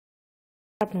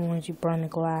Happen once you burn the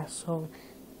glass. So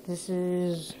this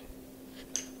is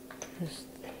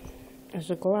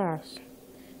a glass.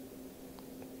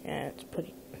 Yeah, it's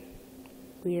pretty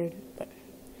weird, but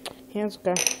yeah, it's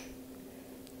good.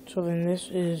 So then this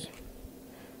is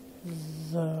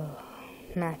the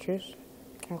mattress.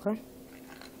 Okay.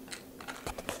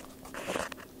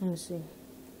 Let me see.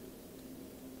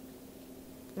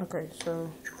 Okay,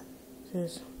 so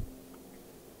this.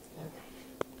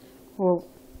 Well,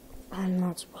 I'm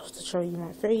not supposed to show you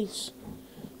my face,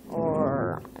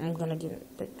 or I'm gonna get in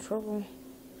big trouble.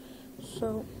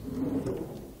 So,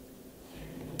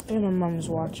 and my mom's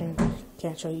watching.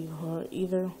 Can't show you her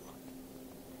either,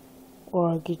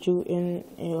 or I'll get you in,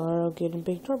 or I'll get in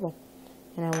big trouble,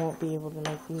 and I won't be able to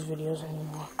make these videos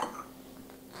anymore.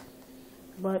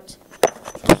 But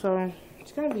so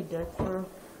it's gonna be dark for a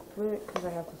bit because I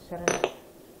have to set it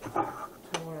up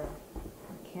to where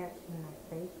I can't see my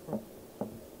face, but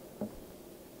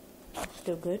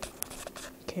still good.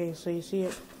 Okay, so you see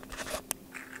it.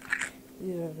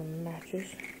 These are the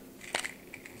matches.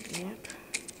 Yep.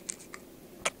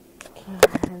 Okay,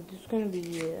 I'm just gonna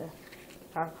be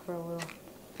out for a little.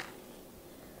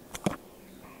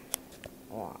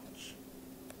 Watch.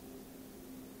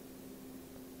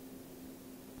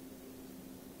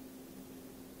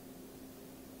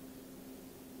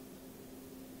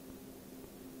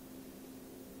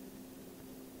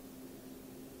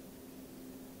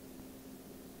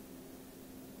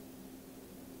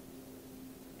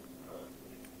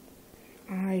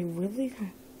 I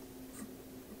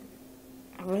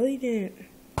really didn't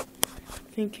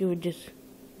think it would just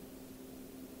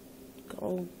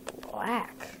go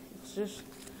black. It's just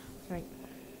like,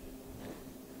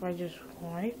 if I just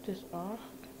wipe this off,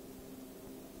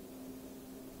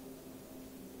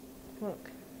 look,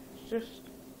 it's just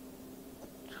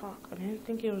chalk. I didn't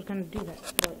think it was gonna do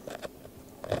that,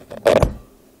 but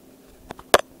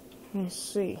let's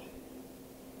see.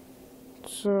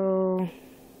 So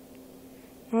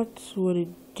that's what it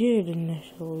did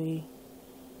initially.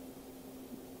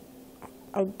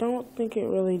 I don't think it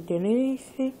really did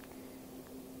anything.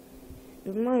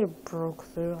 It might have broke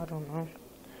through, I don't know.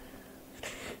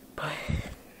 But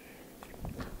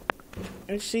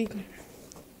let's see.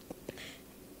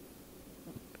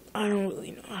 I don't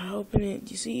really know how to open it.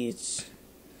 You see, it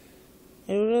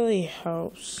really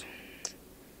helps.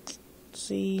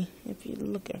 See if you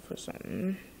look at for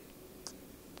something.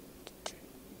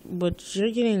 But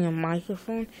you're getting a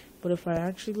microphone, but if I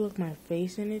actually look my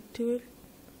face into it,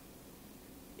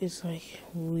 it's like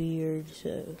weird,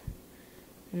 so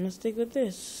I'm gonna stick with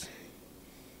this.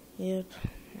 Yep,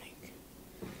 like,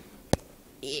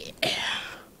 yeah.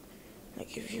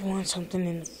 Like if you want something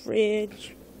in the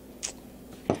fridge,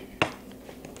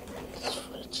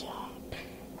 switch up.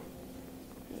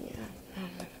 Yeah,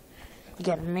 you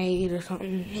got a maid or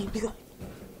something, maybe like,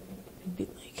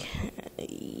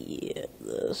 yeah,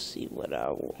 let's see what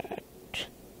I want.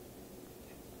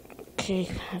 Okay,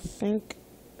 I think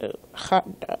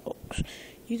hot dogs.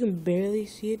 You can barely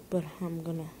see it, but I'm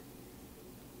gonna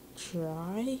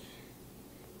try.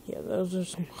 Yeah, those are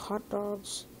some hot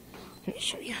dogs. Let me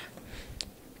show you.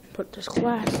 Put this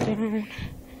glass down.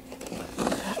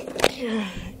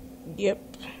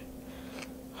 Yep.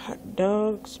 Hot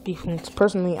dogs, beef wings.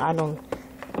 Personally, I don't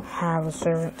have a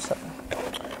servant, so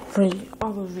for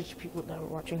all those rich people that are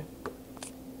watching.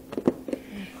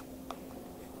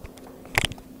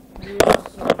 Yeah,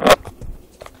 so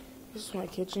this is my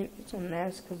kitchen. It's a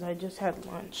mess because I just had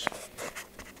lunch.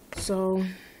 So,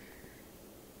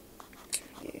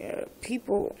 yeah,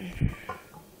 people,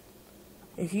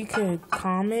 if you could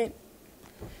comment,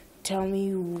 tell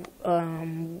me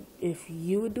if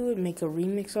you would do it, make a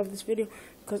remix of this video.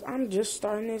 Because I'm just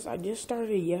starting this. I just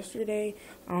started yesterday.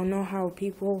 I don't know how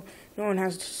no one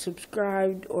has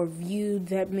subscribed or viewed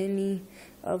that many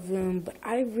of them. But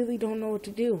I really don't know what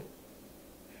to do.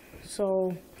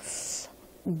 So,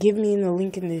 give me in the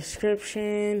link in the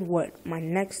description what my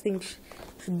next thing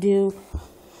should do.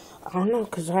 I don't know,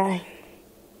 because I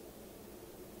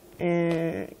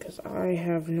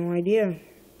have no idea.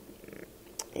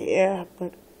 Yeah,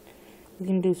 but we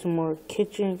can do some more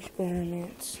kitchen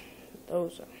experiments.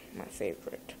 Those are my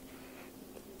favorite.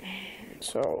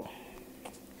 So,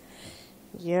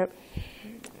 yep.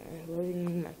 I'm living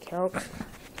in my couch.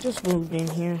 Just moved in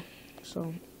here,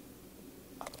 so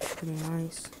pretty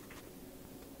nice.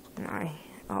 My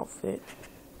outfit.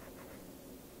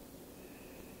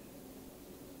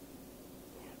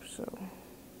 So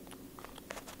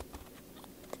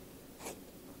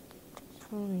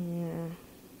yeah.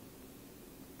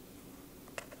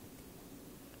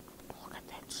 Look at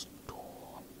that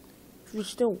store. If you're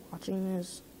still watching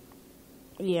this,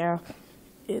 yeah,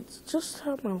 it's just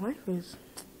how my life is.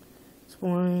 It's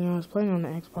boring. I was playing on the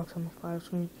Xbox on the 5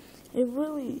 screen. It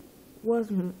really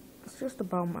wasn't. It's just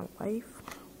about my life,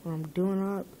 what I'm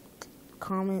doing up.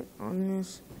 Comment on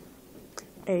this.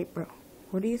 Hey, bro,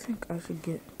 what do you think I should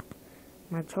get?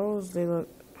 My toes, they look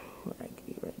what I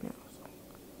get right now. So.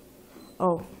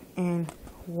 Oh, and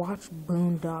watch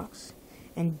Boondocks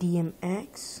and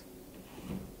DMX.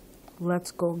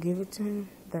 Let's Go Give It to Him.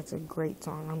 That's a great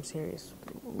song. I'm serious.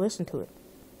 Listen to it.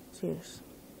 Serious.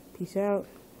 Peace out,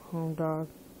 home dog.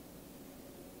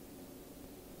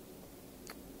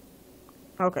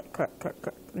 Okay, cut.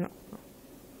 No.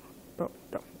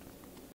 Don't.